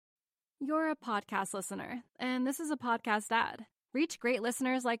You're a podcast listener, and this is a podcast ad. Reach great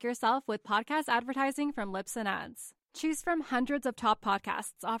listeners like yourself with podcast advertising from Libsyn Ads. Choose from hundreds of top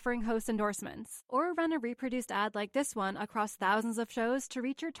podcasts offering host endorsements, or run a reproduced ad like this one across thousands of shows to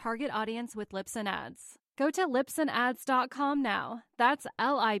reach your target audience with Libsyn Ads. Go to libsynads.com now. That's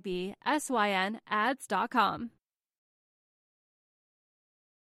LIBSYN ads.com.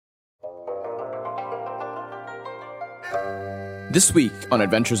 This week on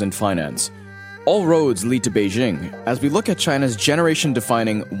Adventures in Finance, all roads lead to Beijing as we look at China's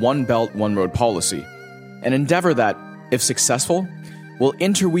generation-defining One Belt, One Road policy, an endeavor that, if successful, will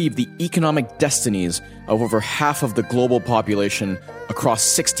interweave the economic destinies of over half of the global population across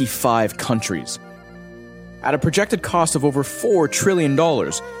 65 countries. At a projected cost of over $4 trillion,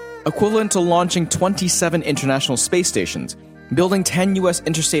 equivalent to launching 27 international space stations, building 10 U.S.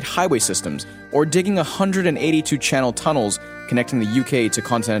 interstate highway systems, or digging 182 channel tunnels connecting the UK to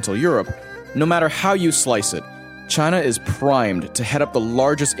continental Europe, no matter how you slice it, China is primed to head up the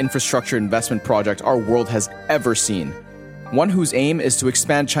largest infrastructure investment project our world has ever seen. One whose aim is to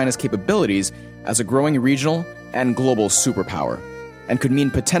expand China's capabilities as a growing regional and global superpower, and could mean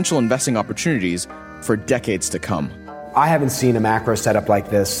potential investing opportunities for decades to come. I haven't seen a macro setup like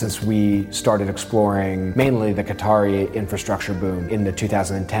this since we started exploring mainly the Qatari infrastructure boom in the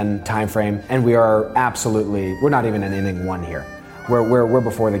 2010 timeframe, and we're not even in inning one here. We're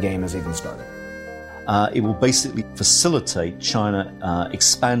before the game has even started. It will basically facilitate China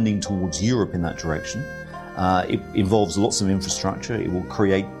expanding towards Europe in that direction. It involves lots of infrastructure. It will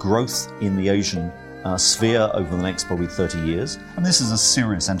create growth in the Asian sphere over the next probably 30 years. And this is a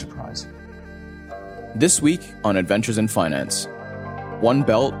serious enterprise. This week on Adventures in Finance, One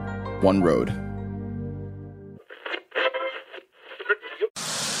Belt, One Road.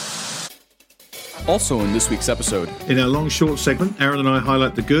 Also in this week's episode. In our long short segment, Aaron and I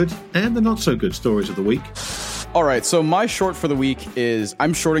highlight the good and the not so good stories of the week. All right, so my short for the week is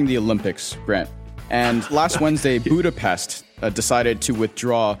I'm shorting the Olympics, Grant. And last Wednesday, Budapest decided to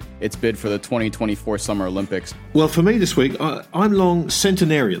withdraw its bid for the 2024 Summer Olympics. Well, for me this week, I'm long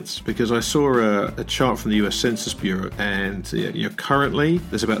centenarians because I saw a chart from the US Census Bureau, and currently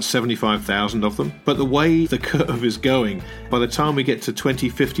there's about 75,000 of them. But the way the curve is going, by the time we get to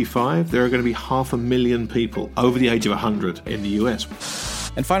 2055, there are going to be 500,000 people over the age of 100 in the US.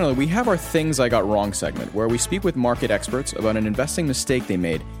 And finally, we have our Things I Got Wrong segment, where we speak with market experts about an investing mistake they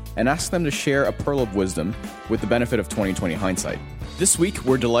made and ask them to share a pearl of wisdom with the benefit of 2020 hindsight. This week,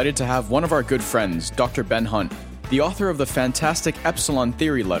 we're delighted to have one of our good friends, Dr. Ben Hunt, the author of the fantastic Epsilon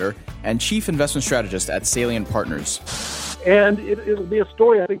Theory letter and chief investment strategist at Salient Partners. And it'll be a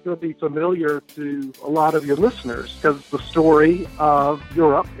story I think that'll be familiar to a lot of your listeners, because it's the story of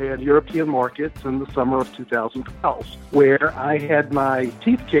Europe and European markets in the summer of 2012, where I had my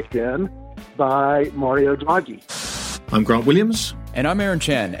teeth kicked in by Mario Draghi. I'm Grant Williams. And I'm Aaron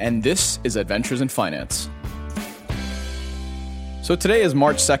Chan, and this is Adventures in Finance. So today is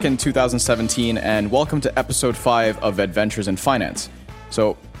March 2nd, 2017, and welcome to episode 5 of Adventures in Finance.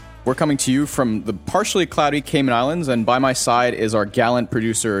 So we're coming to you from the partially cloudy Cayman Islands, and by my side is our gallant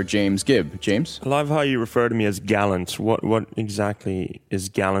producer, James Gibb. James? I love how you refer to me as gallant. What exactly is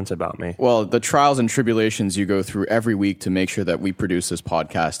gallant about me? Well, the trials and tribulations you go through every week to make sure that we produce this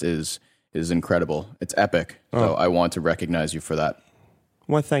podcast is incredible. It's epic. So I want to recognize you for that.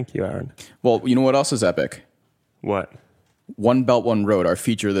 Well, thank you, Aaron. Well, you know what else is epic? What? One Belt, One Road, our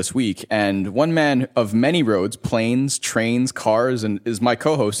feature this week. And one man of many roads, planes, trains, cars, and is my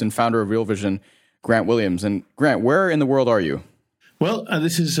co-host and founder of Real Vision, Grant Williams. And Grant, where in the world are you? Well,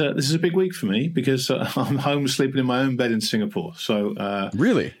 this is a big week for me because I'm home sleeping in my own bed in Singapore. So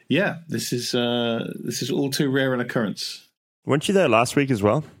really? Yeah, this is all too rare an occurrence. Weren't you there last week as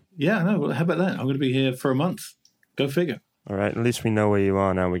well? Yeah, no. Well, how about that? I'm going to be here for a month. Go figure. All right. At least we know where you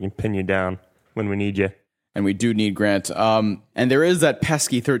are now. We can pin you down when we need you. And we do need Grant. And there is that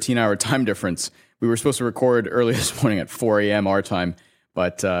pesky 13-hour time difference. We were supposed to record early this morning at 4 a.m. our time,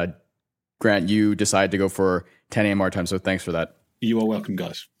 but Grant, you decided to go for 10 a.m. our time, so thanks for that. You are welcome,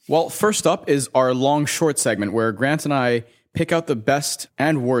 guys. Well, first up is our long short segment where Grant and I pick out the best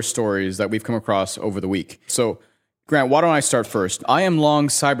and worst stories that we've come across over the week. So, Grant, why don't I start first? I am long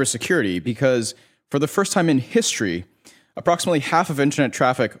cybersecurity because for the first time in history, approximately half of internet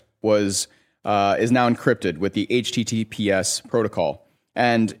traffic is now encrypted with the HTTPS protocol.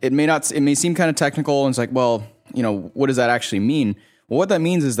 And it may seem kind of technical, and it's like, well, what does that actually mean? Well, what that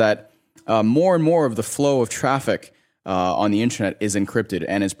means is that more and more of the flow of traffic on the internet is encrypted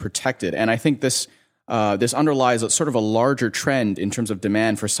and is protected. And I think this underlies a sort of a larger trend in terms of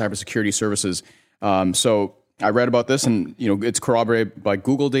demand for cybersecurity services. So I read about this, and it's corroborated by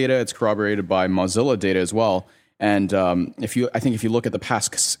Google data. It's corroborated by Mozilla data as well. And if you look at the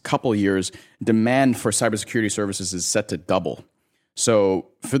past couple of years, demand for cybersecurity services is set to double. So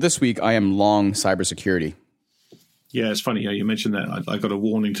for this week, I am long cybersecurity. Yeah, it's funny. You mentioned that. I got a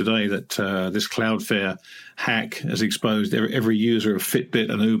warning today that this Cloudflare hack has exposed every user of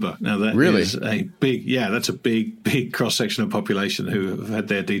Fitbit and Uber. Now that really is that's a big cross section of population who have had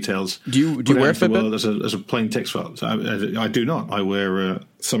their details. Do you wear Fitbit as a plain text file? So I do not. I wear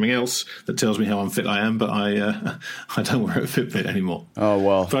something else that tells me how unfit I am, but I don't wear a Fitbit anymore. Oh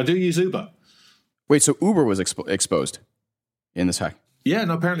well, but I do use Uber. Wait, so Uber was exposed in this hack? Yeah,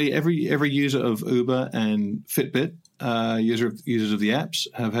 and apparently every user of Uber and Fitbit, users of the apps,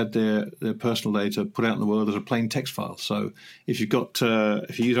 have had their personal data put out in the world as a plain text file. So if you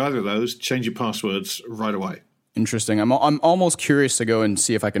use either of those, change your passwords right away. Interesting. I'm almost curious to go and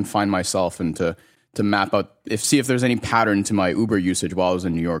see if I can find myself and to map out see if there's any pattern to my Uber usage while I was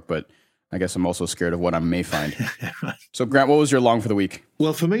in New York, but I guess I'm also scared of what I may find. Right. So Grant, what was your long for the week?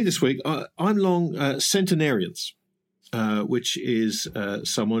 Well, for me this week, I'm long centenarians. Which is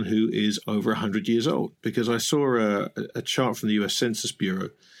someone who is over 100 years old, because I saw a chart from the U.S. Census Bureau,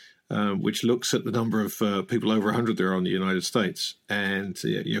 which looks at the number of people over 100 there are in the United States. And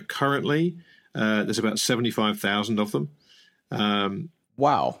currently, there's about 75,000 of them.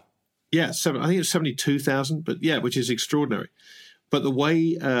 Wow. Yeah, I think it's 72,000, but yeah, which is extraordinary. But the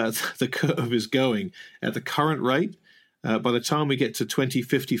way the curve is going at the current rate, by the time we get to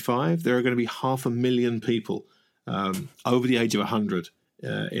 2055, there are going to be 500,000 people over the age of 100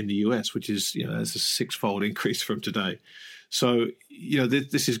 in the US, which is, that's a six-fold increase from today. So,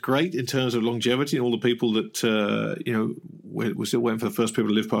 this is great in terms of longevity and all the people that, we're still waiting for the first people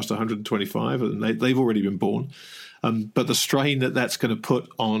to live past 125, and they've already been born. But the strain that's going to put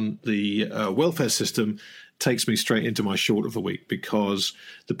on the welfare system takes me straight into my short of the week, because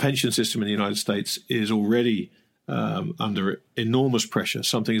the pension system in the United States is already under enormous pressure.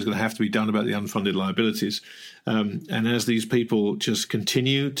 Something is going to have to be done about the unfunded liabilities. And as these people just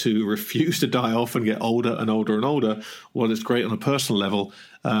continue to refuse to die off and get older and older and older, while it's great on a personal level,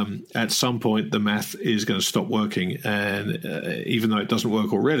 at some point the math is going to stop working. And even though it doesn't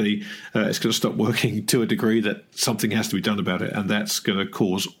work already, it's going to stop working to a degree that something has to be done about it. And that's going to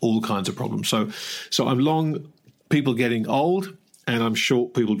cause all kinds of problems. So I'm long people getting old, and I'm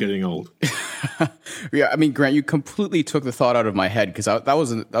short people getting old. Yeah, I mean, Grant, you completely took the thought out of my head, because that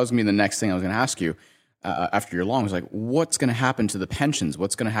was going to be the next thing I was going to ask you after your long. Was like, what's going to happen to the pensions?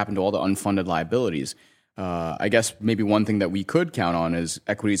 What's going to happen to all the unfunded liabilities? I guess maybe one thing that we could count on is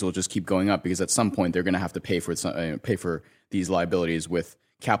equities will just keep going up, because at some point they're going to have to pay for these liabilities with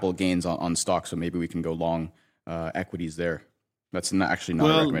capital gains on stocks. So maybe we can go long equities there. That's actually not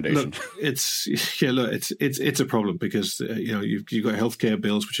a recommendation. Look, it's a problem, because you've got healthcare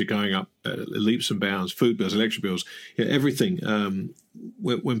bills which are going up leaps and bounds, food bills, electric bills, everything.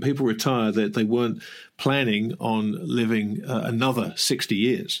 When people retire, they weren't planning on living another 60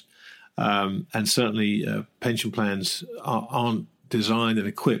 years, and certainly pension plans aren't designed and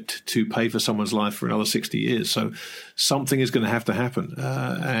equipped to pay for someone's life for another 60 years. So something is going to have to happen,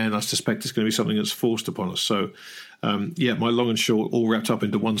 and I suspect it's going to be something that's forced upon us. So. My long and short all wrapped up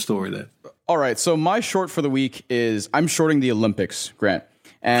into one story there. All right. So my short for the week is I'm shorting the Olympics, Grant.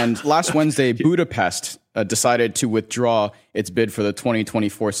 And last Wednesday, Budapest decided to withdraw its bid for the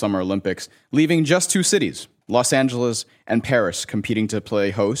 2024 Summer Olympics, leaving just two cities, Los Angeles and Paris, competing to play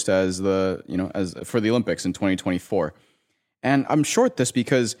host as for the Olympics in 2024. And I'm short this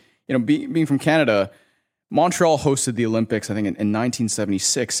because, being from Canada, Montreal hosted the Olympics, I think, in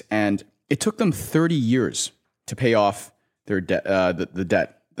 1976, and it took them 30 years to pay off their debt, the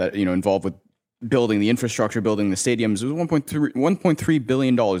debt that involved with building the infrastructure, building the stadiums. It was $1.3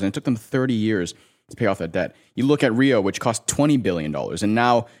 billion, and it took them 30 years to pay off that debt. You look at Rio, which cost $20 billion, and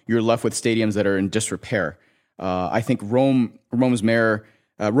now you're left with stadiums that are in disrepair. I think Rome's mayor,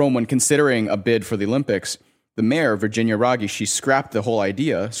 when considering a bid for the Olympics, the mayor, Virginia Raggi, she scrapped the whole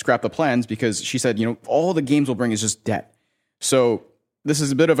idea, scrapped the plans, because she said, all the games will bring is just debt. So this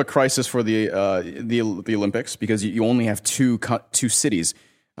is a bit of a crisis for the Olympics, because you only have two cities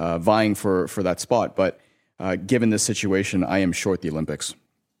vying for that spot. But given this situation, I am short the Olympics.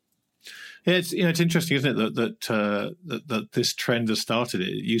 Yeah, it's interesting, isn't it, that this trend has started. It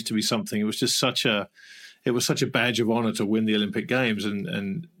used to be something. It was just such a badge of honor to win the Olympic Games,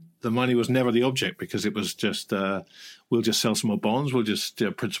 and the money was never the object, because it was just we'll just sell some more bonds, we'll just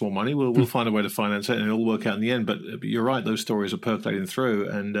print some more money, we'll find a way to finance it, and it'll work out in the end. But you're right; those stories are percolating through,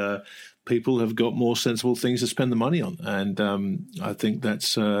 and people have got more sensible things to spend the money on. And I think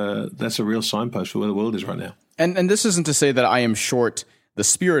that's a real signpost for where the world is right now. And this isn't to say that I am short the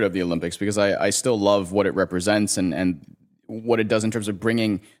spirit of the Olympics, because I still love what it represents and what it does in terms of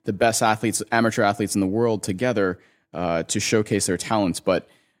bringing the best athletes, amateur athletes in the world together to showcase their talents. But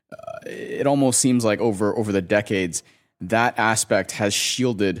it almost seems like over the decades, that aspect has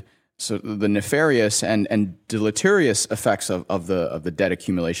shielded the nefarious and deleterious effects of the debt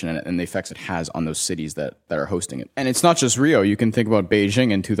accumulation and the effects it has on those cities that are hosting it. And it's not just Rio. You can think about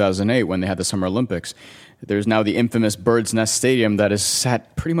Beijing in 2008 when they had the Summer Olympics. There's now the infamous Bird's Nest Stadium that has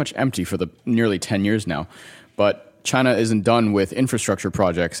sat pretty much empty for the nearly 10 years now. But China isn't done with infrastructure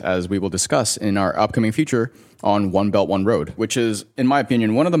projects, as we will discuss in our upcoming feature on One Belt, One Road, which is, in my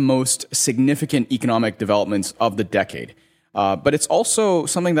opinion, one of the most significant economic developments of the decade. But it's also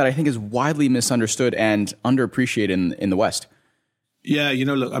something that I think is widely misunderstood and underappreciated in the West. Yeah,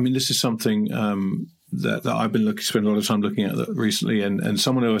 look, I mean, this is something that I've been spending a lot of time looking at recently, and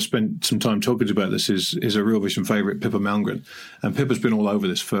someone who I spent some time talking to about this is a Real Vision favorite, Pippa Malmgren, and Pippa's been all over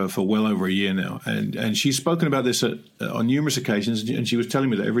this for well over a year now, and she's spoken about this on numerous occasions, and she was telling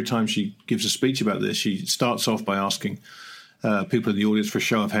me that every time she gives a speech about this, she starts off by asking people in the audience for a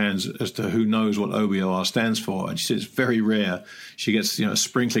show of hands as to who knows what OBOR stands for, and she says it's very rare she gets a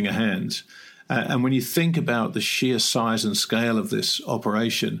sprinkling of hands. And when you think about the sheer size and scale of this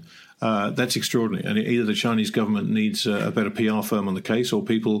operation, that's extraordinary. And either the Chinese government needs a better PR firm on the case, or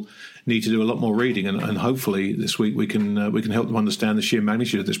people need to do a lot more reading. And hopefully this week we can help them understand the sheer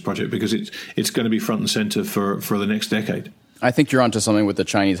magnitude of this project, because it's going to be front and center for the next decade. I think you're onto something with the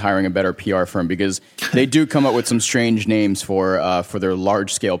Chinese hiring a better PR firm, because they do come up with some strange names for their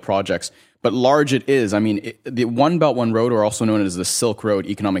large scale projects. But large it is. I mean, the One Belt, One Road, or also known as the Silk Road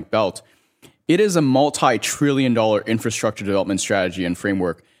Economic Belt, it is a multi-trillion-dollar infrastructure development strategy and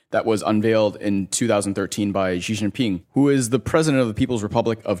framework that was unveiled in 2013 by Xi Jinping, who is the president of the People's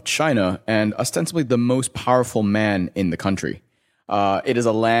Republic of China and ostensibly the most powerful man in the country. It is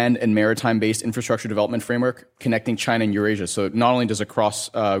a land and maritime-based infrastructure development framework connecting China and Eurasia. So not only does it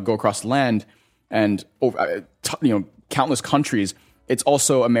go across land and countless countries, it's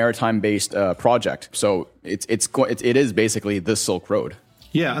also a maritime-based project. So it is basically the Silk Road.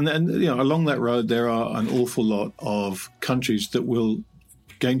 Yeah, and along that road there are an awful lot of countries that will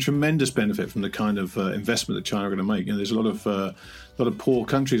gain tremendous benefit from the kind of investment that China are going to make. There's a lot of poor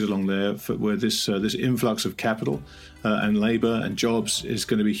countries along there where this influx of capital and labor and jobs is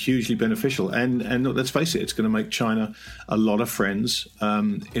going to be hugely beneficial. And let's face it, it's going to make China a lot of friends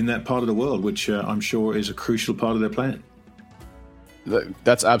in that part of the world, which I'm sure is a crucial part of their plan.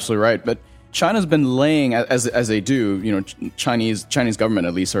 That's absolutely right. But China's been laying, as they do, Chinese government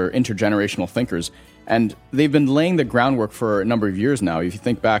at least are intergenerational thinkers, and they've been laying the groundwork for a number of years now. If you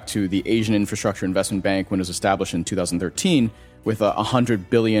think back to the Asian Infrastructure Investment Bank when it was established in 2013 with a $100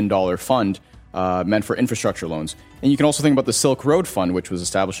 billion fund meant for infrastructure loans. And you can also think about the Silk Road Fund, which was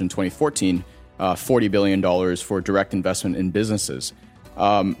established in 2014, $40 billion for direct investment in businesses.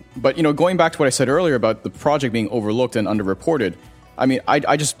 But going back to what I said earlier about the project being overlooked and underreported, I mean,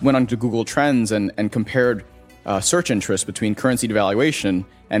 I just went onto Google Trends and compared search interest between currency devaluation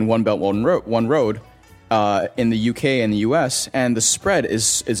and One Belt, One Road in the UK and the US, and the spread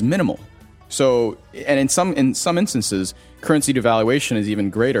is minimal. So, and in some instances, currency devaluation is even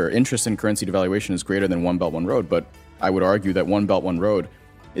greater. Interest in currency devaluation is greater than One Belt, One Road. But I would argue that One Belt, One Road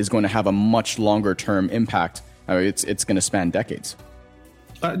is going to have a much longer term impact. I mean, it's going to span decades.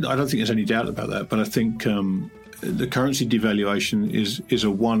 I don't think there's any doubt about that. But I think the currency devaluation is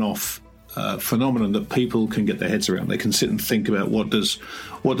a one-off phenomenon that people can get their heads around. They can sit and think about what does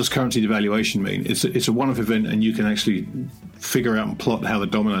currency devaluation mean. It's a one-off event, and you can actually figure out and plot how the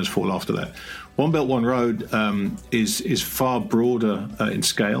dominoes fall after that. One Belt, One Road is far broader in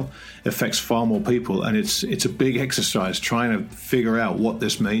scale, affects far more people, and it's a big exercise trying to figure out what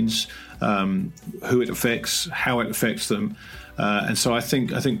this means, who it affects, how it affects them. And so I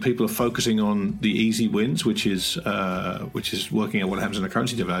think people are focusing on the easy wins, which is working out what happens in a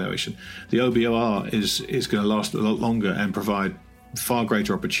currency devaluation. The OBOR is going to last a lot longer and provide far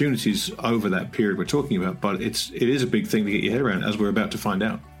greater opportunities over that period we're talking about. But it is a big thing to get your head around, as we're about to find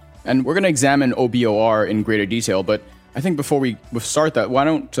out. And we're going to examine OBOR in greater detail. But I think before we start that, why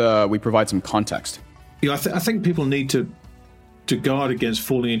don't we provide some context? I think people need to guard against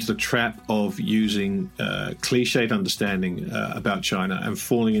falling into the trap of using cliched understanding about China and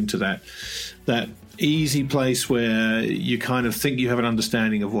falling into that easy place where you kind of think you have an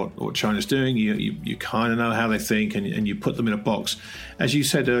understanding of what China's doing. You kind of know how they think, and you put them in a box. As you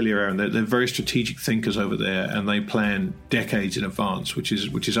said earlier, Aaron, they're very strategic thinkers over there, and they plan decades in advance, which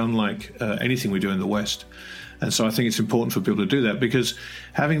is unlike anything we do in the West. And so I think it's important for people to do that, because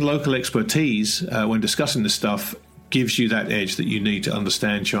having local expertise when discussing this stuff gives you that edge that you need to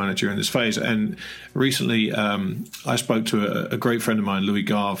understand China during this phase. And recently, I spoke to a great friend of mine, Louis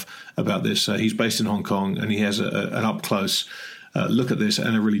Garve, about this. He's based in Hong Kong, and he has an up-close look at this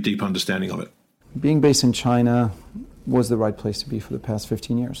and a really deep understanding of it. Being based in China was the right place to be for the past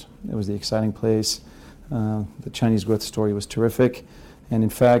 15 years. It was the exciting place. The Chinese growth story was terrific. And in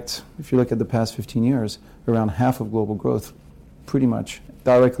fact, if you look at the past 15 years, around half of global growth, pretty much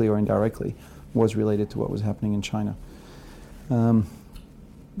directly or indirectly, was related to what was happening in China.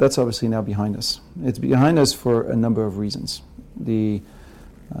 That's obviously now behind us. It's behind us for a number of reasons. The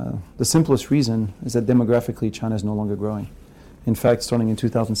simplest reason is that demographically China is no longer growing. In fact, starting in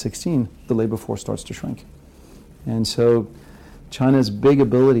 2016, the labor force starts to shrink. And so China's big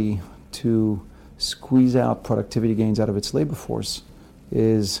ability to squeeze out productivity gains out of its labor force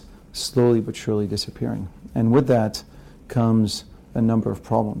is slowly but surely disappearing. And with that comes a number of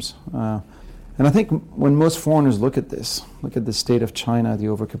problems. And I think when most foreigners look at the state of China, the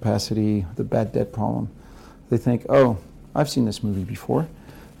overcapacity, the bad debt problem, they think, oh, I've seen this movie before.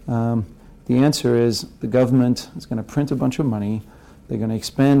 The answer is the government is going to print a bunch of money. They're going to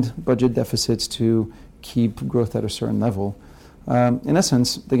expand budget deficits to keep growth at a certain level. In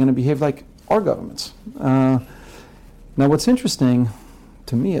essence, they're going to behave like our governments. Now, what's interesting,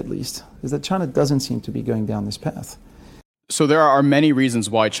 to me at least, is that China doesn't seem to be going down this path. So there are many reasons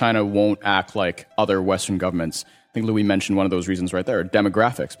why China won't act like other Western governments. I think Louis mentioned one of those reasons right there,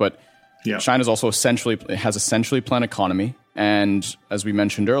 demographics. But China's also has essentially planned economy. And as we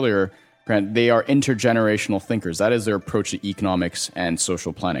mentioned earlier, Grant, they are intergenerational thinkers. That is their approach to economics and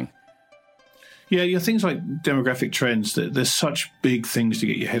social planning. Yeah, things like demographic trends, there's such big things to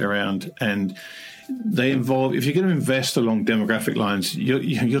get your head around. And they involve, if you're going to invest along demographic lines,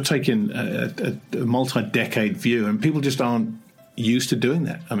 you're taking a multi-decade view, and people just aren't used to doing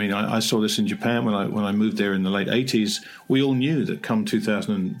that. I mean, I saw this in Japan when I moved there in the late 80s. We all knew that come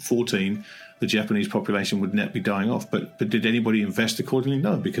 2014, the Japanese population would net be dying off. But did anybody invest accordingly?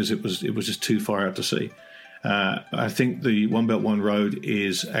 No, because it was just too far out to sea. I think the One Belt One Road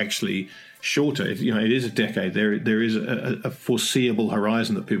is actually shorter. It is a decade. There is a foreseeable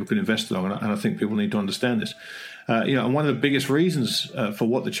horizon that people can invest along, and I think people need to understand this. And one of the biggest reasons for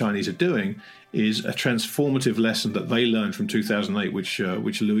what the Chinese are doing is a transformative lesson that they learned from 2008,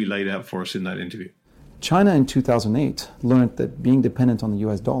 which Louis laid out for us in that interview. China in 2008 learned that being dependent on the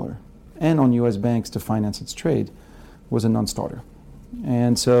US dollar and on US banks to finance its trade was a non-starter.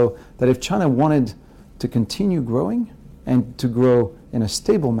 And so that if China wanted to continue growing and to grow in a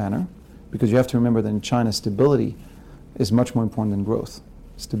stable manner, because you have to remember that in China, stability is much more important than growth.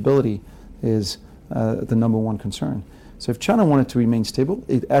 Stability is the number one concern. So if China wanted to remain stable,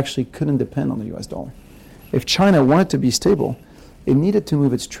 it actually couldn't depend on the US dollar. If China wanted to be stable, it needed to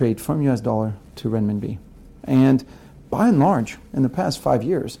move its trade from US dollar to renminbi. And by and large, in the past 5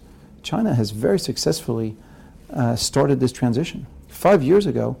 years, China has very successfully started this transition. 5 years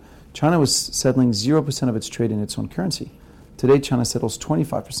ago, China was settling 0% of its trade in its own currency. Today, China settles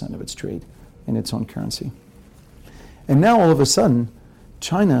 25% of its trade in its own currency. And now, all of a sudden,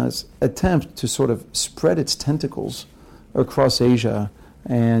 China's attempt to sort of spread its tentacles across Asia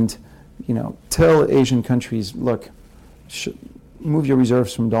and, tell Asian countries, look, move your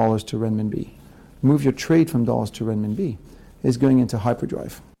reserves from dollars to renminbi, move your trade from dollars to renminbi, is going into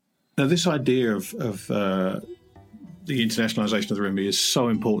hyperdrive. Now, this idea of the internationalization of the renminbi is so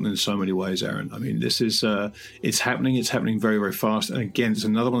important in so many ways, Aaron. I mean, this is it's happening very, very fast. And again, it's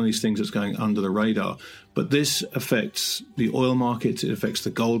another one of these things that's going under the radar. But this affects the oil markets, it affects the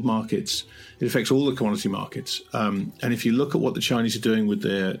gold markets, it affects all the commodity markets. And if you look at what the Chinese are doing with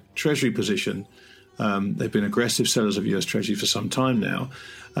their treasury position, they've been aggressive sellers of US Treasury for some time now.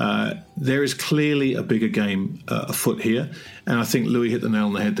 There is clearly a bigger game afoot here. And I think Louis hit the nail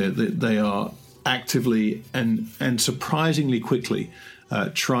on the head there. They are actively and surprisingly quickly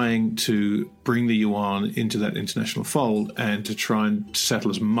trying to bring the yuan into that international fold and to try and settle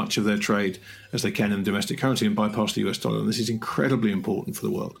as much of their trade as they can in domestic currency and bypass the US dollar. And this is incredibly important for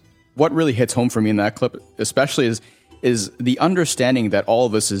the world. What really hits home for me in that clip, especially, is the understanding that all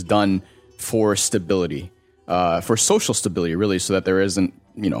of this is done for stability, for social stability, really, so that there isn't,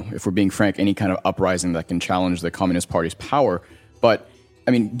 if we're being frank, any kind of uprising that can challenge the Communist Party's power. But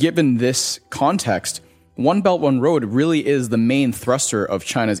I mean, given this context, One Belt, One Road really is the main thruster of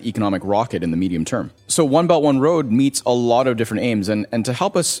China's economic rocket in the medium term. So One Belt, One Road meets a lot of different aims. And to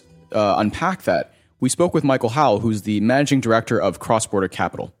help us unpack that, we spoke with Michael Howell, who's the managing director of Cross Border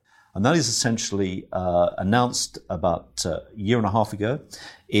Capital. And that is essentially announced about a year and a half ago.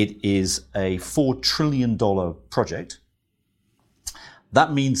 It is a $4 trillion project.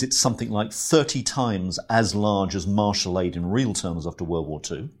 That means it's something like 30 times as large as Marshall Aid in real terms after World War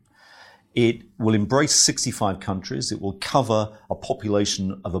II. It will embrace 65 countries. It will cover a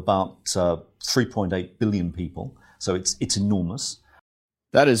population of about 3.8 billion people. So it's enormous.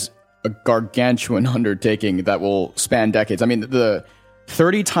 That is a gargantuan undertaking that will span decades. I mean, the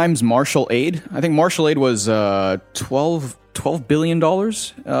 30 times Marshall Aid, I think Marshall Aid was $12 billion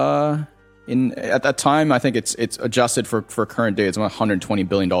at that time. I think it's adjusted for current day. It's about $120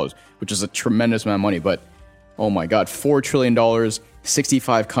 billion, which is a tremendous amount of money. But, oh my God, $4 trillion,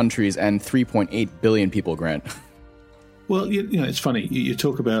 65 countries, and 3.8 billion people, Grant. Well, you know, it's funny. You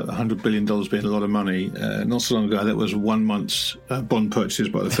talk about $100 billion being a lot of money. Not so long ago, that was 1 month's bond purchases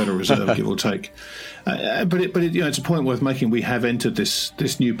by the Federal Reserve, give or take. But it's a point worth making. We have entered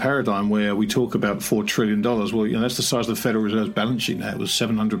this new paradigm where we talk about $4 trillion. Well, that's the size of the Federal Reserve's balance sheet now. It was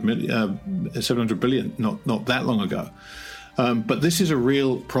 700 billion not that long ago. But this is a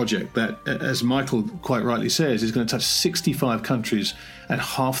real project that, as Michael quite rightly says, is going to touch 65 countries and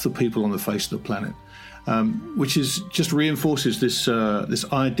half the people on the face of the planet. Which is just reinforces this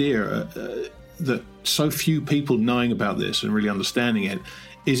idea that so few people knowing about this and really understanding it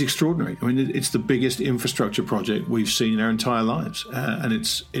is extraordinary. I mean, it's the biggest infrastructure project we've seen in our entire lives, and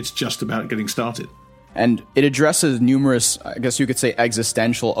it's just about getting started. And it addresses numerous, I guess you could say,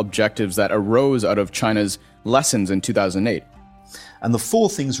 existential objectives that arose out of China's lessons in 2008. And the four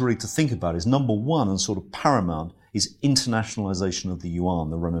things really to think about is, number one, and sort of paramount, is internationalization of the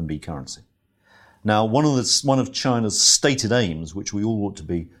yuan, the renminbi currency. Now, one of China's stated aims, which we all ought to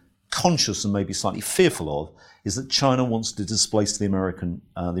be conscious and maybe slightly fearful of, is that China wants to displace the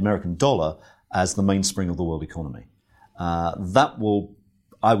American dollar as the mainspring of the world economy. That will,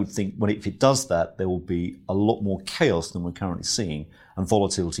 I would think, if it does that, there will be a lot more chaos than we're currently seeing and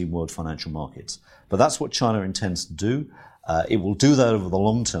volatility in world financial markets. But that's what China intends to do. It will do that over the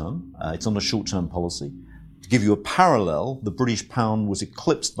long term. It's not a short-term policy. To give you a parallel, the British pound was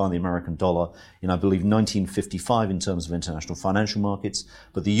eclipsed by the American dollar in, I believe, 1955 in terms of international financial markets,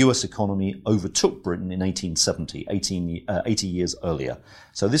 but the US economy overtook Britain in 1870, 80 years earlier.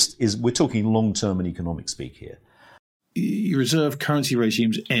 So we're talking long-term in economic speak here. Your reserve currency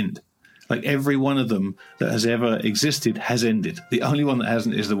regimes end. Like every one of them that has ever existed has ended. The only one that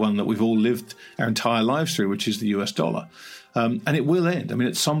hasn't is the one that we've all lived our entire lives through, which is the US dollar. And it will end. I mean,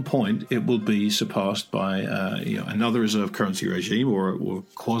 at some point, it will be surpassed by another reserve currency regime or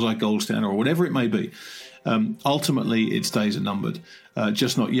quasi-gold standard or whatever it may be. Ultimately, its days are numbered,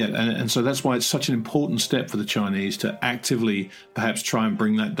 just not yet. And so that's why it's such an important step for the Chinese to actively perhaps try and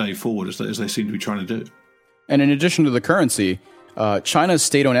bring that day forward as they seem to be trying to do. And in addition to the currency, China's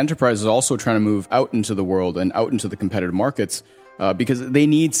state-owned enterprise is also trying to move out into the world and out into the competitive markets because they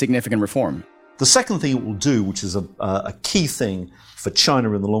need significant reform. The second thing it will do, which is a key thing for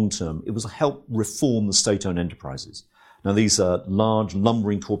China in the long term, it will help reform the state-owned enterprises. Now, these are large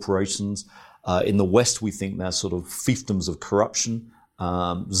lumbering corporations. In the West, we think they're sort of fiefdoms of corruption.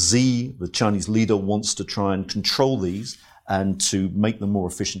 Xi, the Chinese leader, wants to try and control these and to make them more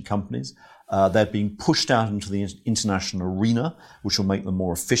efficient companies. They're being pushed out into the international arena, which will make them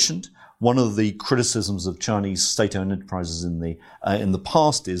more efficient. One of the criticisms of Chinese state-owned enterprises in the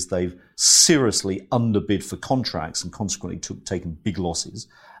past is they've seriously underbid for contracts and consequently taken big losses.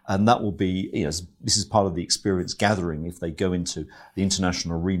 And that will be, this is part of the experience gathering if they go into the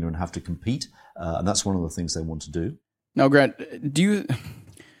international arena and have to compete. And that's one of the things they want to do. Now, Grant, do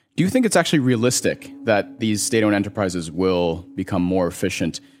you think it's actually realistic that these state-owned enterprises will become more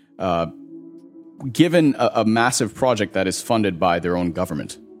efficient, given a massive project that is funded by their own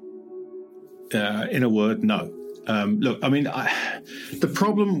government? In a word, no. Look, I mean, the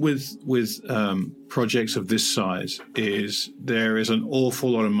problem with projects of this size is there is an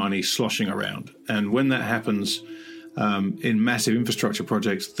awful lot of money sloshing around. And when that happens in massive infrastructure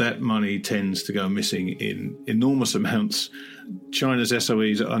projects, that money tends to go missing in enormous amounts. China's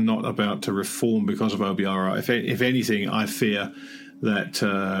SOEs are not about to reform because of OBRR. If anything, I fear that,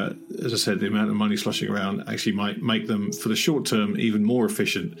 as I said, the amount of money sloshing around actually might make them, for the short term, even more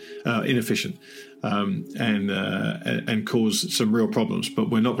inefficient, and cause some real problems. But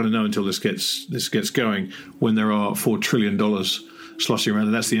we're not going to know until this gets going when there are $4 trillion sloshing around,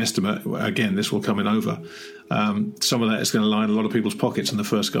 and that's the estimate. Again, this will come in over. Some of that is going to line a lot of people's pockets, and the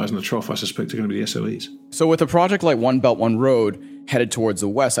first guys in the trough, I suspect, are going to be the SOEs. So with a project like One Belt, One Road headed towards the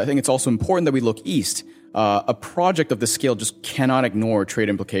west, I think it's also important that we look east. A project of this scale just cannot ignore trade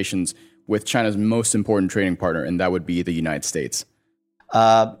implications with China's most important trading partner, and that would be the United States.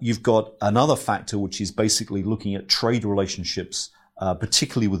 You've got another factor, which is basically looking at trade relationships,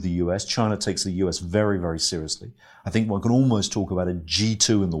 particularly with the US. China takes the US very, very seriously. I think one can almost talk about a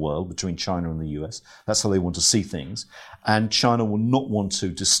G2 in the world between China and the US. That's how they want to see things. And China will not want to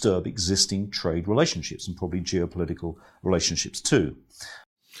disturb existing trade relationships and probably geopolitical relationships too.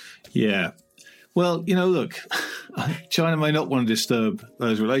 Yeah. Well, look, China may not want to disturb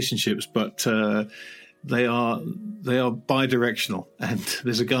those relationships, but they are bidirectional. And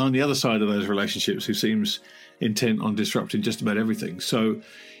there's a guy on the other side of those relationships who seems intent on disrupting just about everything. So,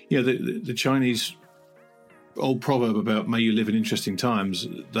 the Chinese old proverb about may you live in interesting times,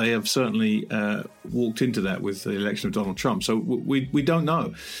 they have certainly walked into that with the election of Donald Trump. So we don't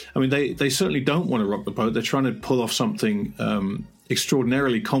know. I mean, they certainly don't want to rock the boat. They're trying to pull off something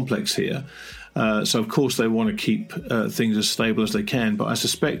extraordinarily complex here. So, of course, they want to keep things as stable as they can. But I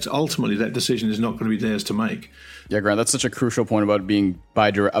suspect ultimately that decision is not going to be theirs to make. Yeah, Grant, that's such a crucial point about being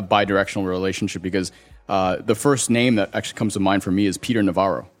a bidirectional relationship, because the first name that actually comes to mind for me is Peter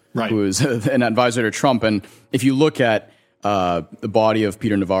Navarro, right, who is an advisor to Trump. And if you look at the body of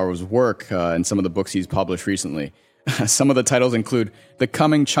Peter Navarro's work and some of the books he's published recently, some of the titles include The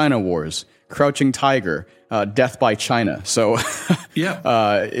Coming China Wars, Crouching Tiger, Death by China. So,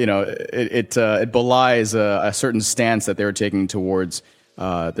 it belies a certain stance that they're taking towards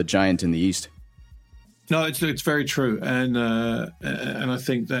the giant in the East. No, it's very true, and I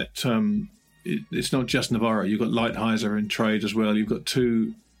think that it's not just Navarro. You've got Lighthizer in trade as well. You've got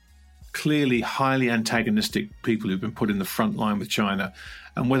two clearly highly antagonistic people who've been put in the front line with China.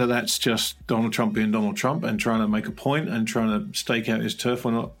 And whether that's just Donald Trump being Donald Trump and trying to make a point and trying to stake out his turf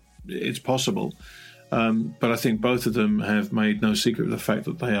or not, it's possible. But I think both of them have made no secret of the fact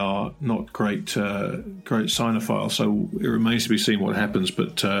that they are not great Sinophiles. So it remains to be seen what happens.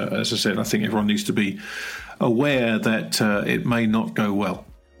 But as I said, I think everyone needs to be aware that it may not go well.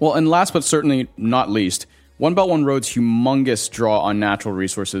 Well, and last but certainly not least, One Belt, One Road's humongous draw on natural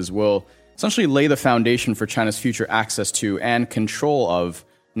resources will essentially lay the foundation for China's future access to and control of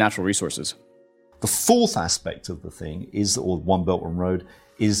natural resources. The fourth aspect of the thing is, or One Belt, One Road,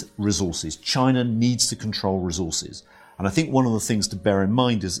 is resources. China needs to control resources. And I think one of the things to bear in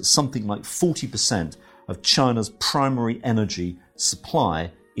mind is that something like 40% of China's primary energy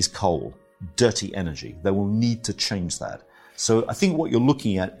supply is coal, dirty energy. They will need to change that. So I think what you're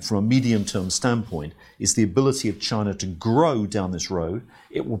looking at from a medium-term standpoint is the ability of China to grow down this road.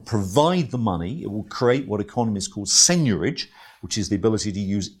 It will provide the money. It will create what economists call seigniorage, which is the ability to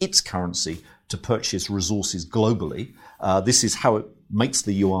use its currency to purchase resources globally. This is how it makes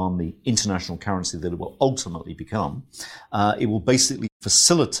the yuan the international currency that it will ultimately become. It will basically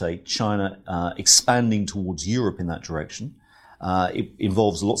facilitate China expanding towards Europe in that direction. It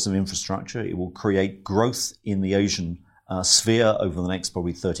involves lots of infrastructure. It will create growth in the Asian sphere over the next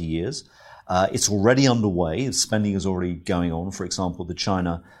probably 30 years. It's already underway. Spending is already going on. For example, the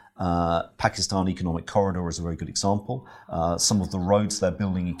China-Pakistan economic corridor is a very good example. Some of the roads they're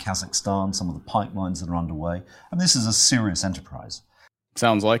building in Kazakhstan, some of the pipelines that are underway. And this is a serious enterprise.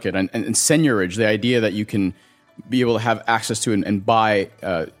 Sounds like it. And seigniorage, the idea that you can be able to have access to and buy,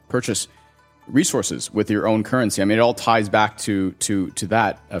 purchase resources with your own currency. I mean, it all ties back to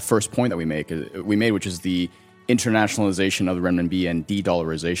that first point that we made, which is the internationalization of the renminbi and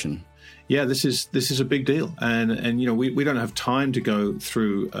de-dollarization. Yeah, this is a big deal, and we don't have time to go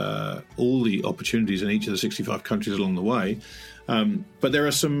through all the opportunities in each of the 65 countries along the way, but there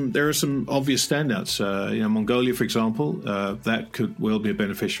are some obvious standouts. Mongolia, for example, that could well be a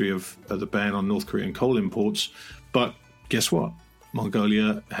beneficiary of the ban on North Korean coal imports. But guess what?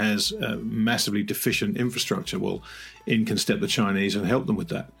 Mongolia has massively deficient infrastructure. Well, in can step the Chinese and help them with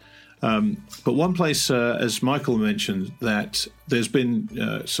that. But one place, as Michael mentioned, that there's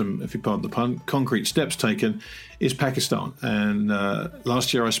been some, if you pardon the pun, concrete steps taken is Pakistan. And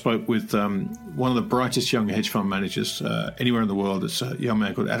last year I spoke with one of the brightest young hedge fund managers anywhere in the world. It's a young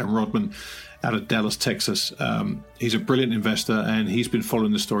man called Adam Rodman out of Dallas, Texas. He's a brilliant investor, and he's been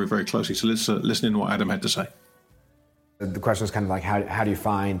following the story very closely. So let's listen in to what Adam had to say. The question is kind of like, how do you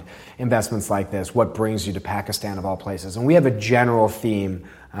find investments like this? What brings you to Pakistan of all places? And we have a general theme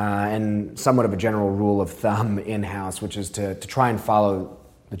and somewhat of a general rule of thumb in-house, which is to try and follow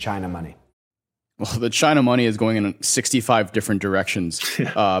the China money. Well, the China money is going in 65 different directions,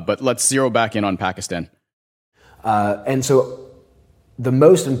 but let's zero back in on Pakistan. And so the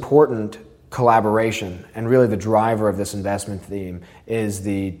most important collaboration and really the driver of this investment theme is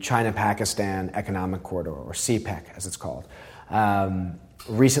the China-Pakistan Economic Corridor, or CPEC as it's called.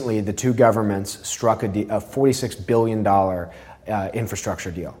 Recently, the two governments struck a $46 billion infrastructure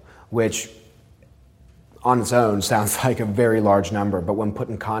deal, which on its own sounds like a very large number, but when put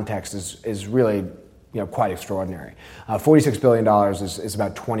in context is really quite extraordinary. $46 billion is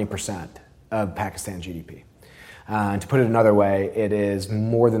about 20% of Pakistan's GDP. And to put it another way, it is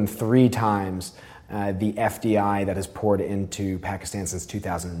more than 3 times the FDI that has poured into Pakistan since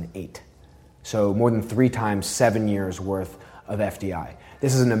 2008. So more than 3 times 7 years worth of FDI.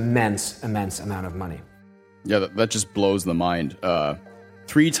 This is an immense amount of money. Yeah, that just blows the mind.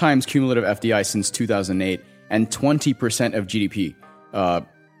 3 times cumulative FDI since 2008 and 20% of GDP.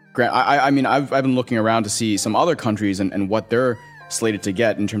 Grant, I've been looking around to see some other countries and what they're slated to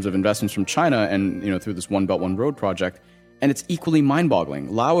get in terms of investments from China and through this One Belt One Road project, and it's equally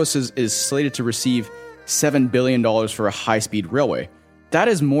mind-boggling. Laos is slated to receive $7 billion for a high-speed railway. That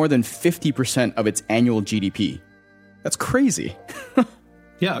is more than 50% of its annual GDP. That's crazy.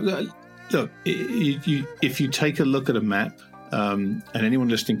 Yeah, look, if you take a look at a map, and anyone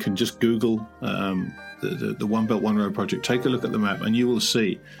listening can just Google the One Belt One Road project, take a look at the map, and you will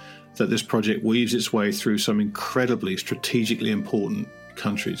see that this project weaves its way through some incredibly strategically important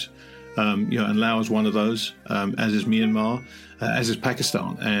countries. And Laos is one of those, as is Myanmar, as is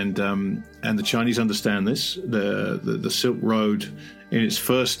Pakistan, and the Chinese understand this. The Silk Road, in its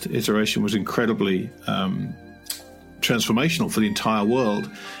first iteration, was incredibly transformational for the entire world,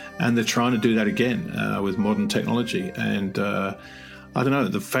 and they're trying to do that again with modern technology. And I don't know,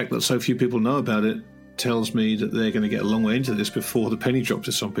 the fact that so few people know about it tells me that they're going to get a long way into this before the penny drops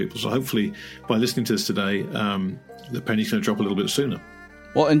to some people. So hopefully, by listening to this today, the penny's going to drop a little bit sooner.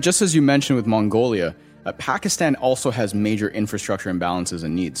 Well, and just as you mentioned with Mongolia, Pakistan also has major infrastructure imbalances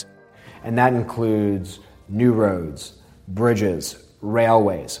and needs. And that includes new roads, bridges,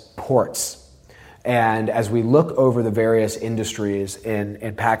 railways, ports. And as we look over the various industries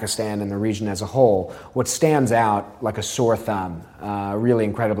in Pakistan and the region as a whole, what stands out like a sore thumb, really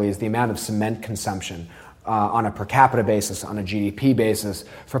incredibly, is the amount of cement consumption on a per capita basis, on a GDP basis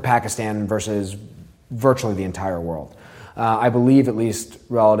for Pakistan versus virtually the entire world. I believe, at least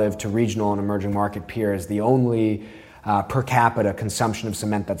relative to regional and emerging market peers, the only per capita consumption of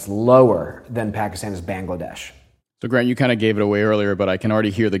cement that's lower than Pakistan is Bangladesh. So, Grant, you kind of gave it away earlier, but I can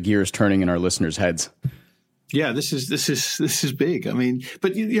already hear the gears turning in our listeners' heads. Yeah, this is big. I mean,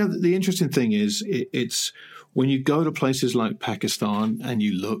 but the interesting thing is, it's when you go to places like Pakistan and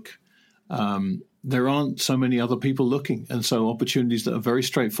you look, there aren't so many other people looking, and so opportunities that are very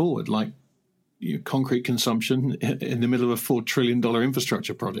straightforward, like concrete consumption in the middle of a $4 trillion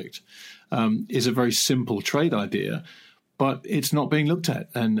infrastructure project, is a very simple trade idea. But it's not being looked at,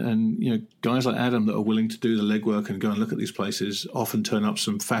 and guys like Adam that are willing to do the legwork and go and look at these places often turn up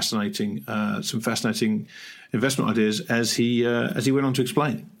some fascinating investment ideas, as he went on to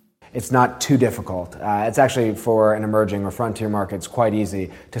explain. It's not too difficult. It's actually, for an emerging or frontier market, it's quite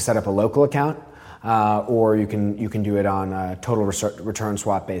easy to set up a local account, or you can do it on a total return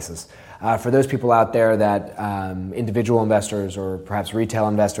swap basis. For those people out there that individual investors or perhaps retail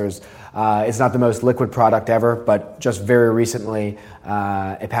investors, it's not the most liquid product ever, but just very recently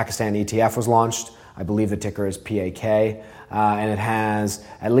a Pakistan ETF was launched. I believe the ticker is PAK, and it has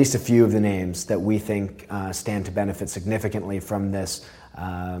at least a few of the names that we think stand to benefit significantly from this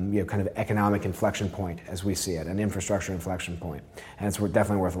kind of economic inflection point as we see it, an infrastructure inflection point. And it's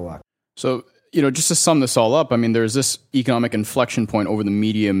definitely worth a look. So, just to sum this all up, I mean, there's this economic inflection point over the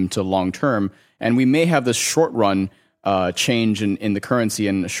medium to long term, and we may have this short run change in the currency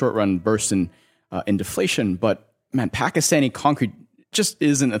and a short run burst in deflation. But man, Pakistani concrete just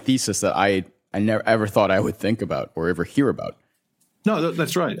isn't a thesis that I never ever thought I would think about or ever hear about. No,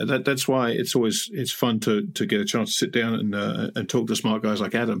 that's right. That's why it's fun to get a chance to sit down and talk to smart guys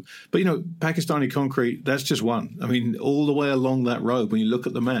like Adam. But Pakistani concrete, that's just one. I mean, all the way along that road, when you look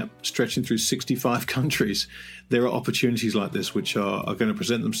at the map, stretching through 65 countries, there are opportunities like this which are going to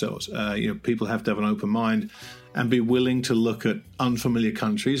present themselves. People have to have an open mind and be willing to look at unfamiliar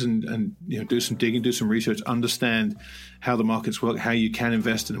countries and do some digging, do some research, understand how the markets work, how you can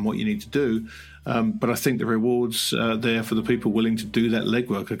invest in, and what you need to do. But I think the rewards there for the people willing to do that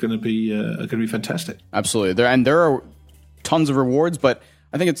legwork are going to be fantastic. Absolutely, there are tons of rewards, but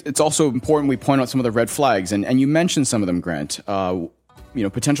I think it's also important we point out some of the red flags, and you mentioned some of them, Grant.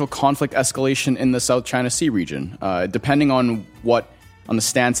 Potential conflict escalation in the South China Sea region, depending on the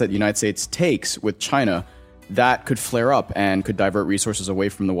stance that the United States takes with China, that could flare up and could divert resources away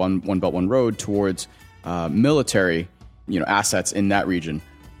from the One Belt One Road towards military, assets in that region.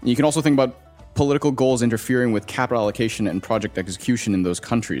 And you can also think about political goals interfering with capital allocation and project execution in those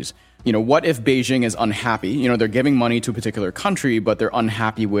countries. What if Beijing is unhappy? They're giving money to a particular country, but they're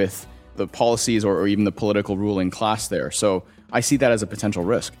unhappy with the policies or even the political ruling class there. So I see that as a potential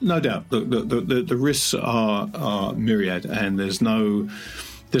risk. No doubt. The risks are myriad, and there's no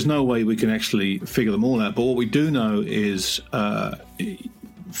way we can actually figure them all out. But what we do know is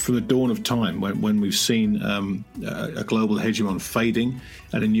from the dawn of time, when we've seen a global hegemon fading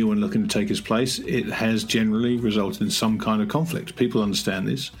and a new one looking to take its place, it has generally resulted in some kind of conflict. People understand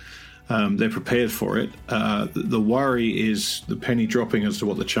this. They're prepared for it. The worry is the penny dropping as to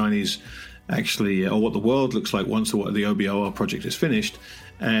what the Chinese actually, or what the world looks like once the OBOR project is finished.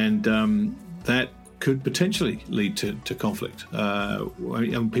 And that could potentially lead to conflict.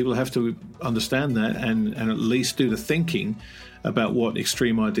 And people have to understand that and at least do the thinking about what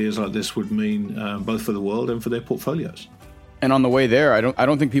extreme ideas like this would mean both for the world and for their portfolios. And on the way there, I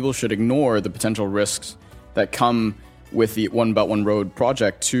don't think people should ignore the potential risks that come with the One Belt One Road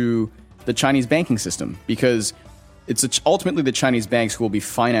project to the Chinese banking system, because it's ultimately the Chinese banks who will be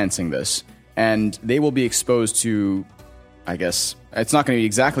financing this, and they will be exposed to, I guess, it's not going to be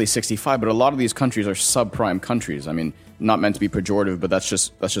exactly 65, but a lot of these countries are subprime countries. I mean, not meant to be pejorative, but that's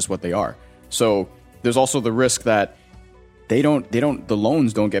just what they are. So there's also the risk that the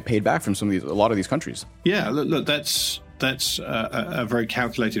loans don't get paid back from a lot of these countries. Yeah, look, that's a very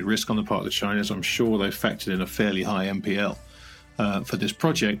calculated risk on the part of the Chinese. I'm sure they factored in a fairly high MPL for this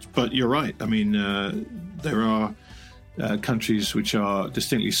project. But you're right. I mean, there are countries which are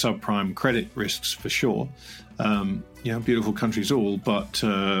distinctly subprime credit risks for sure. Beautiful countries all, but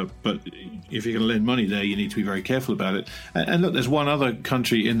if you're going to lend money there, you need to be very careful about it. And look, there's one other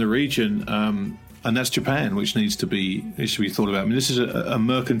country in the region, and that's Japan, which needs to be thought about. I mean, this is a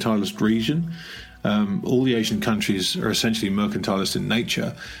mercantilist region. All the Asian countries are essentially mercantilist in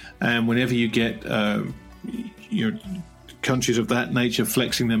nature, and whenever you get countries of that nature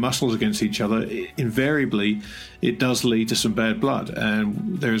flexing their muscles against each other, invariably it does lead to some bad blood,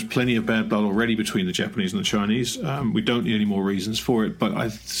 and there is plenty of bad blood already between the Japanese and the Chinese. We don't need any more reasons for it, but I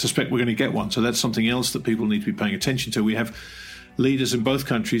suspect we're going to get one. So that's something else that people need to be paying attention to. We have leaders in both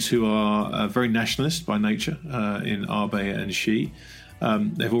countries who are very nationalist by nature, in Abe and Xi.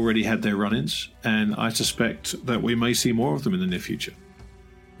 They've already had their run-ins, and I suspect that we may see more of them in the near future.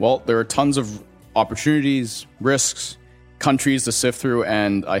 Well, there are tons of opportunities, risks, countries to sift through,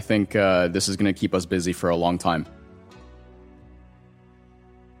 and I think this is going to keep us busy for a long time.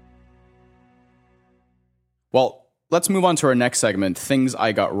 Well, let's move on to our next segment, Things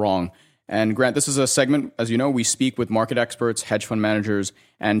I Got Wrong. And Grant, this is a segment, as you know, we speak with market experts, hedge fund managers,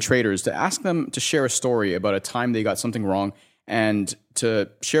 and traders to ask them to share a story about a time they got something wrong and to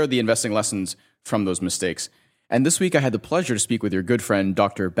share the investing lessons from those mistakes. And this week, I had the pleasure to speak with your good friend,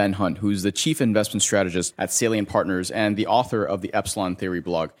 Dr. Ben Hunt, who's the chief investment strategist at Salient Partners and the author of the Epsilon Theory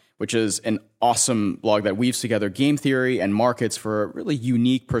blog, which is an awesome blog that weaves together game theory and markets for a really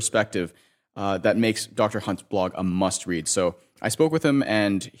unique perspective that makes Dr. Hunt's blog a must-read. So I spoke with him,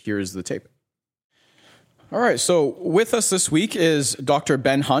 and here's the tape. All right, so with us this week is Dr.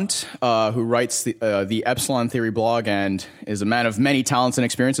 Ben Hunt, who writes the Epsilon Theory blog and is a man of many talents and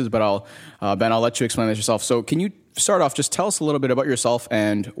experiences, but Ben, I'll let you explain this yourself. So can you start off, just tell us a little bit about yourself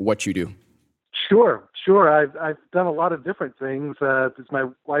and what you do? Sure. I've done a lot of different things. As my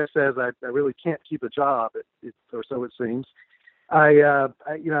wife says, I really can't keep a job, or so it seems. I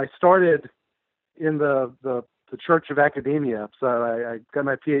started in the Church of Academia, so I got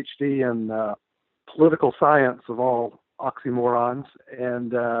my PhD in political science, of all oxymorons,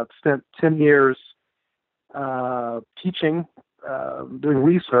 and spent 10 years teaching, doing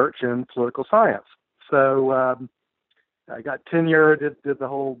research in political science. So I got tenure, did the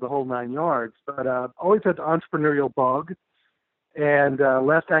whole 9 yards, but always had the entrepreneurial bug, and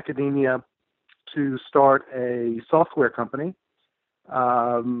left academia to start a software company.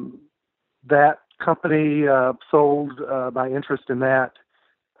 That company sold my interest in that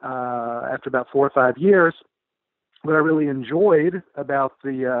after about 4 or 5 years. What I really enjoyed about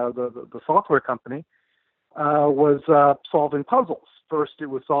the software company was solving puzzles. First, it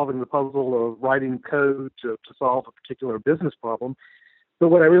was solving the puzzle of writing code to solve a particular business problem. But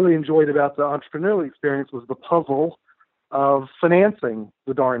what I really enjoyed about the entrepreneurial experience was the puzzle of financing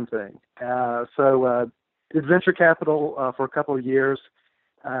the darn thing. So did venture capital for a couple of years.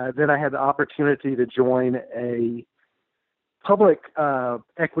 Then I had the opportunity to join a public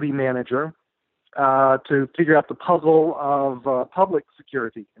equity manager to figure out the puzzle of public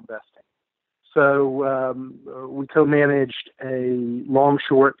security investing. So we co-managed a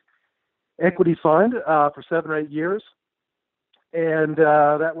long-short equity fund for 7 or 8 years, and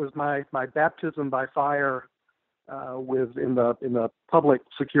that was my baptism by fire in the public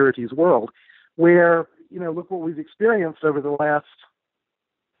securities world, where look what we've experienced over the last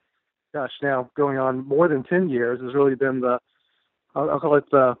now going on more than 10 years, has really been I'll call it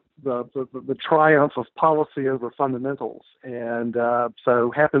the triumph of policy over fundamentals. And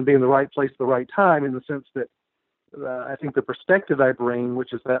so happen to be in the right place at the right time, in the sense that I think the perspective I bring,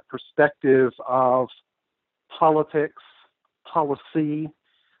 which is that perspective of politics, policy,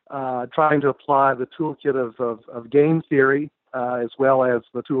 trying to apply the toolkit of game theory, as well as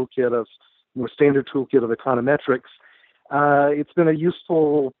the toolkit of standard toolkit of econometrics. It's been a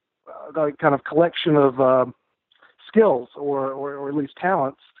useful kind of collection of skills, or at least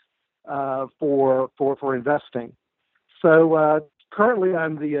talents, for investing. So currently,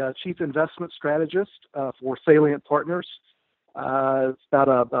 I'm the chief investment strategist for Salient Partners. It's about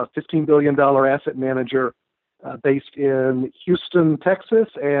a $15 billion asset manager based in Houston, Texas,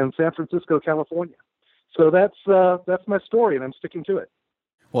 and San Francisco, California. So that's my story, and I'm sticking to it.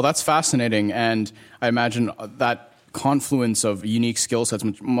 Well, that's fascinating, and I imagine that confluence of unique skill sets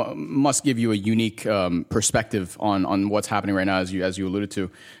must give you a unique perspective on what's happening right now, as you alluded to,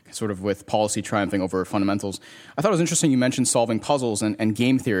 sort of with policy triumphing over fundamentals. I thought it was interesting you mentioned solving puzzles and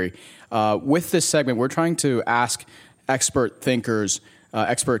game theory. With this segment, we're trying to ask expert thinkers,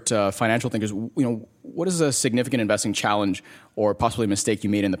 expert financial thinkers, what is a significant investing challenge or possibly a mistake you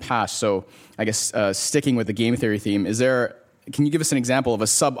made in the past? So I guess sticking with the game theory theme, can you give us an example of a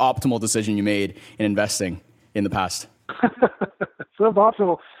suboptimal decision you made in investing in the past?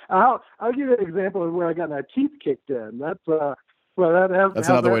 Suboptimal. I'll give you an example of where I got my teeth kicked in. That's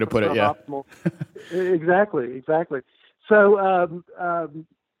another way to put it. Yeah. Exactly. So and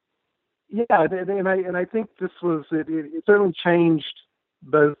I think this was it certainly changed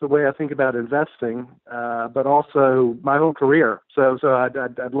both the way I think about investing, but also my whole career. So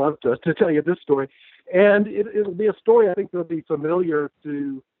I'd love to tell you this story, and it'll be a story I think that'll be familiar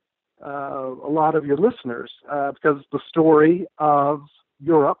to a lot of your listeners, because it's the story of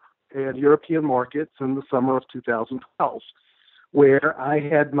Europe and European markets in the summer of 2012, where I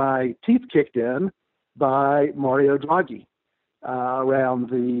had my teeth kicked in by Mario Draghi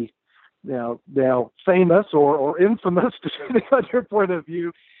around the now famous or infamous, depending on your point of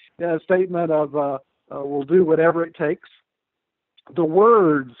view, statement of we'll do whatever it takes. The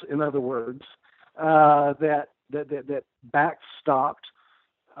words, in other words, that backstopped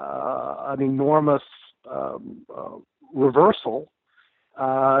an enormous reversal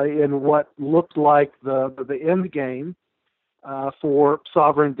in what looked like the end game for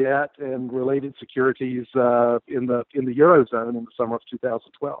sovereign debt and related securities in the Eurozone in the summer of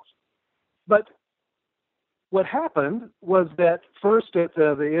 2012. But what happened was that first at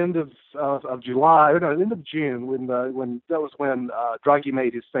the end of July, or no, end of June, when Draghi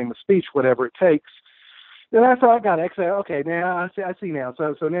made his famous speech, whatever it takes. Then after I got it, okay, now I see now.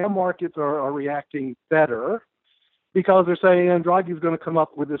 So now markets are reacting better because they're saying Draghi's going to come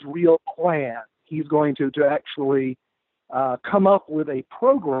up with this real plan. He's going to actually come up with a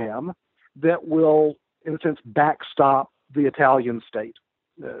program that will, in a sense, backstop the Italian state.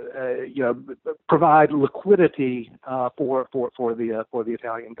 Provide liquidity for the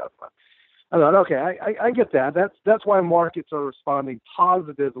Italian government. I thought, okay, I get that. That's why markets are responding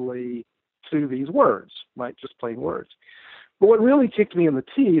positively to these words, right? Just plain words. But what really kicked me in the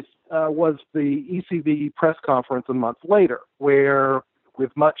teeth was the ECB press conference a month later, where,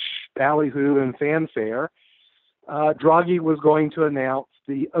 with much ballyhoo and fanfare, Draghi was going to announce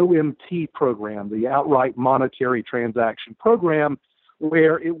the OMT program, the Outright Monetary Transaction Program,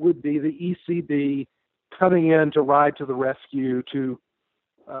 where it would be the ECB coming in to ride to the rescue to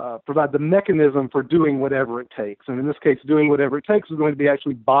provide the mechanism for doing whatever it takes. And in this case, doing whatever it takes is going to be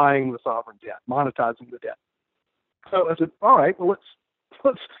actually buying the sovereign debt, monetizing the debt. So I said, all right, well,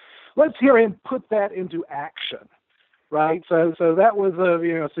 let's hear him put that into action, right? So that was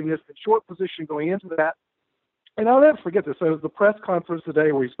a significant short position going into that. And I'll never forget this. So it was the press conference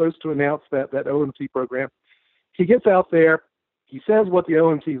today where he's supposed to announce that OMT program. He gets out there. He says what the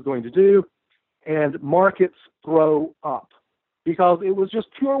OMT is going to do, and markets throw up because it was just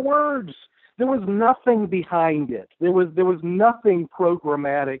pure words. There was nothing behind it. There was nothing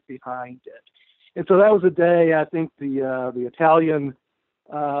programmatic behind it. And so that was a day, I think the Italian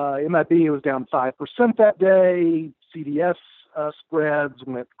MIB was down 5% that day. CDS spreads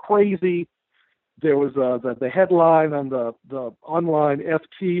went crazy. There was the headline on the online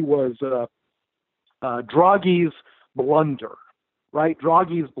FT was Draghi's blunder. Right?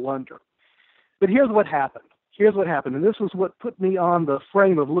 Draghi's blunder. But here's what happened. And this was what put me on the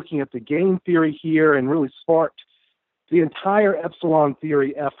frame of looking at the game theory here and really sparked the entire epsilon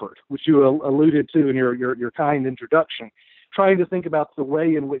theory effort, which you alluded to in your kind introduction, trying to think about the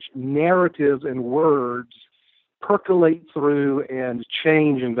way in which narratives and words percolate through and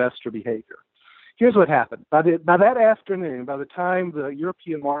change investor behavior. Here's what happened. By that afternoon, by the time the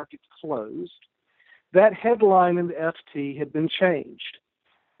European markets closed, that headline in the FT had been changed.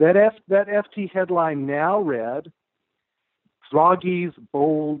 That FT headline now read, Draghi's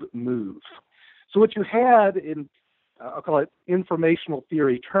bold move. So what you had in, I'll call it informational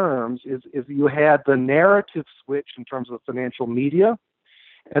theory terms, is you had the narrative switch in terms of the financial media,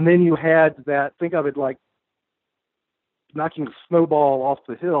 and then you had that, think of it like knocking a snowball off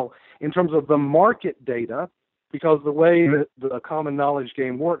the hill in terms of the market data, because the way that the common knowledge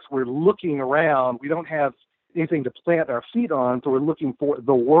game works, we're looking around. We don't have anything to plant our feet on, so we're looking for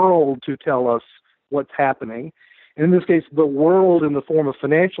the world to tell us what's happening. And in this case, the world in the form of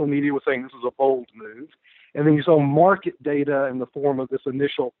financial media was saying this is a bold move. And then you saw market data in the form of this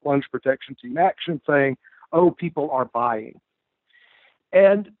initial plunge protection team action saying, oh, people are buying.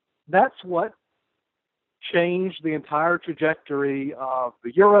 And that's what changed the entire trajectory of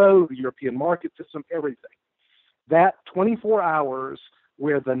the euro, the European market system, everything. That 24 hours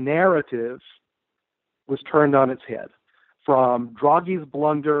where the narrative was turned on its head, from Draghi's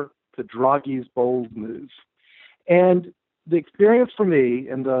blunder to Draghi's bold move. And the experience for me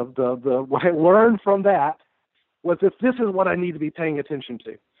and the what I learned from that was that this is what I need to be paying attention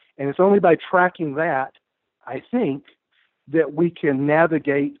to. And it's only by tracking that, I think, that we can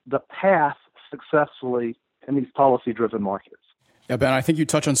navigate the path successfully in these policy-driven markets. Yeah, Ben, I think you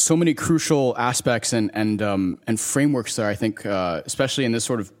touch on so many crucial aspects and frameworks there. I think, especially in this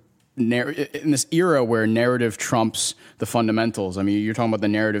sort of in this era where narrative trumps the fundamentals. I mean, you're talking about the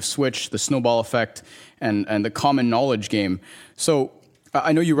narrative switch, the snowball effect, and the common knowledge game. So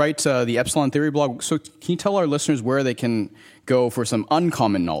I know you write the Epsilon Theory blog. So can you tell our listeners where they can go for some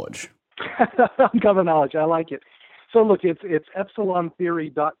uncommon knowledge? Uncommon knowledge, I like it. So look, it's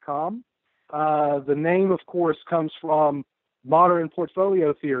epsilontheory.com. The name, of course, comes from modern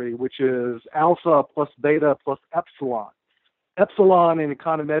portfolio theory, which is alpha plus beta plus epsilon. Epsilon in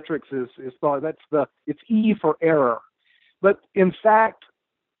econometrics is thought it's E for error. But in fact,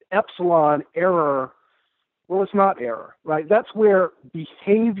 epsilon error, well, it's not error, right? That's where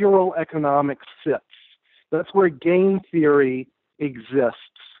behavioral economics sits. That's where game theory exists.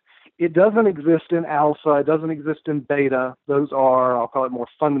 It doesn't exist in alpha. It doesn't exist in beta. Those are, I'll call it, more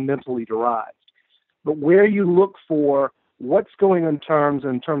fundamentally derived. But where you look for what's going in terms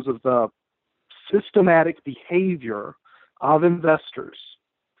of the systematic behavior of investors,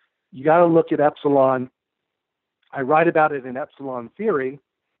 you got to look at epsilon. I write about it in Epsilon Theory,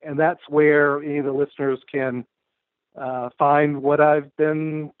 and that's where any of the listeners can find what I've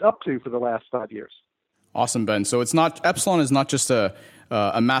been up to for the last 5 years. Awesome, Ben. So Epsilon is not just a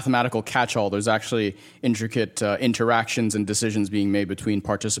mathematical catch-all. There's actually intricate interactions and decisions being made between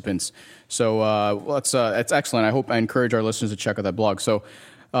participants. So it's excellent. I encourage our listeners to check out that blog. So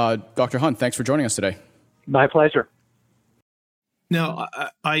Dr. Hunt, thanks for joining us today. My pleasure. Now,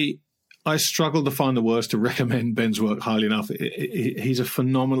 I struggle to find the words to recommend Ben's work highly enough. He's a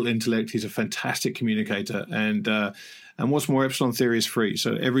phenomenal intellect. He's a fantastic communicator. And what's more, Epsilon Theory is free.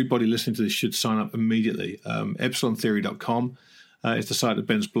 So everybody listening to this should sign up immediately. EpsilonTheory.com is the site of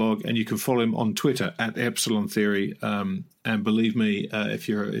Ben's blog. And you can follow him on Twitter at Epsilon Theory. And believe me, if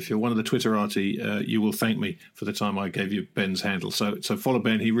you're one of the Twitterati, you will thank me for the time I gave you Ben's handle. So follow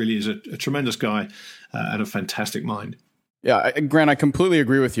Ben. He really is a tremendous guy and a fantastic mind. Yeah, Grant, I completely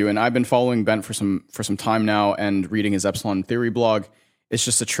agree with you, and I've been following Ben for some time now and reading his Epsilon Theory blog. It's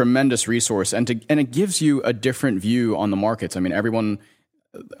just a tremendous resource, and it gives you a different view on the markets. I mean,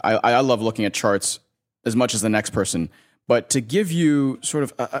 I love looking at charts as much as the next person, but to give you sort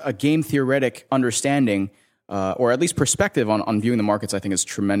of a game theoretic understanding, or at least perspective on viewing the markets, I think is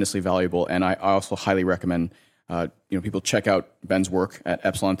tremendously valuable, and I also highly recommend people check out Ben's work at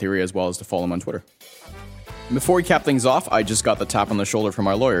Epsilon Theory as well as to follow him on Twitter. Before we cap things off, I just got the tap on the shoulder from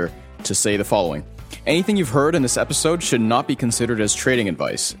our lawyer to say the following. Anything you've heard in this episode should not be considered as trading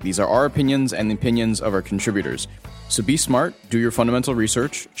advice. These are our opinions and the opinions of our contributors. So be smart, do your fundamental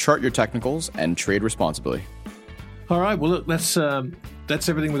research, chart your technicals, and trade responsibly. All right, well, look, that's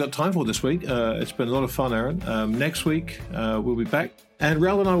everything we've got time for this week. It's been a lot of fun, Aaron. Next week, we'll be back. And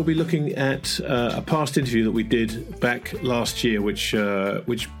Raoul and I will be looking at a past interview that we did back last year, which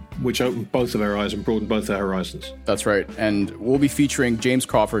opened both of our eyes and broadened both our horizons. That's right. And we'll be featuring James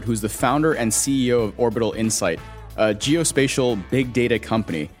Crawford, who's the founder and CEO of Orbital Insight, a geospatial big data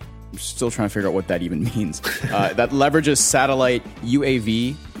company. I'm still trying to figure out what that even means. That leverages satellite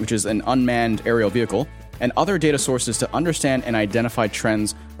UAV, which is an unmanned aerial vehicle, and other data sources to understand and identify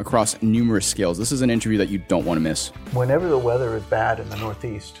trends across numerous scales. This is an interview that you don't want to miss. Whenever the weather is bad in the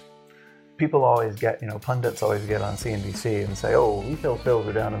Northeast, people always get, pundits always get on CNBC and say, oh, retail sales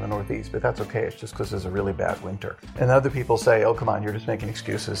are down in the Northeast, but that's okay. It's just because there's a really bad winter. And other people say, oh, come on, you're just making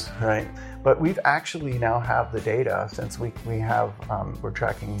excuses, right? But we've actually now have the data since we're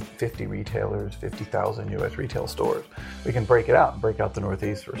tracking 50 retailers, 50,000 U.S. retail stores. We can break it out and break out the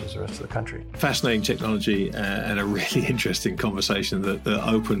Northeast versus the rest of the country. Fascinating technology and a really interesting conversation that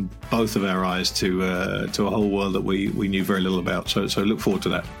opened both of our eyes to a whole world that we knew very little about. So look forward to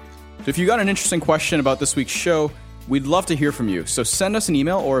that. So if you got an interesting question about this week's show, we'd love to hear from you. So send us an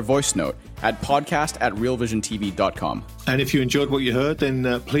email or a voice note at podcast@realvisiontv.com. And if you enjoyed what you heard,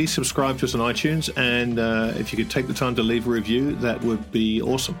 then please subscribe to us on iTunes. And if you could take the time to leave a review, that would be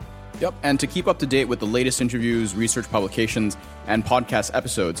awesome. Yep. And to keep up to date with the latest interviews, research publications, and podcast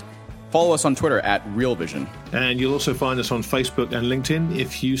episodes, follow us on Twitter at Real Vision. And you'll also find us on Facebook and LinkedIn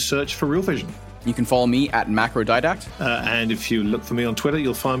if you search for Real Vision. You can follow me at MacroDidact. And if you look for me on Twitter,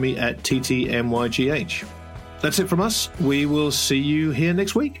 you'll find me at TTMYGH. That's it from us. We will see you here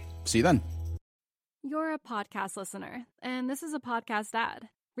next week. See you then. You're a podcast listener, and this is a podcast ad.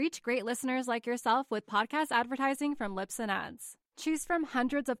 Reach great listeners like yourself with podcast advertising from Libsyn Ads. Choose from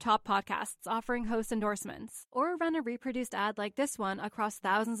hundreds of top podcasts offering host endorsements, or run a reproduced ad like this one across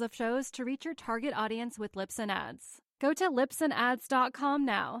thousands of shows to reach your target audience with Libsyn Ads. Go to libsynads.com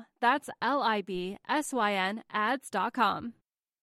now. That's LIBSYN ads.com.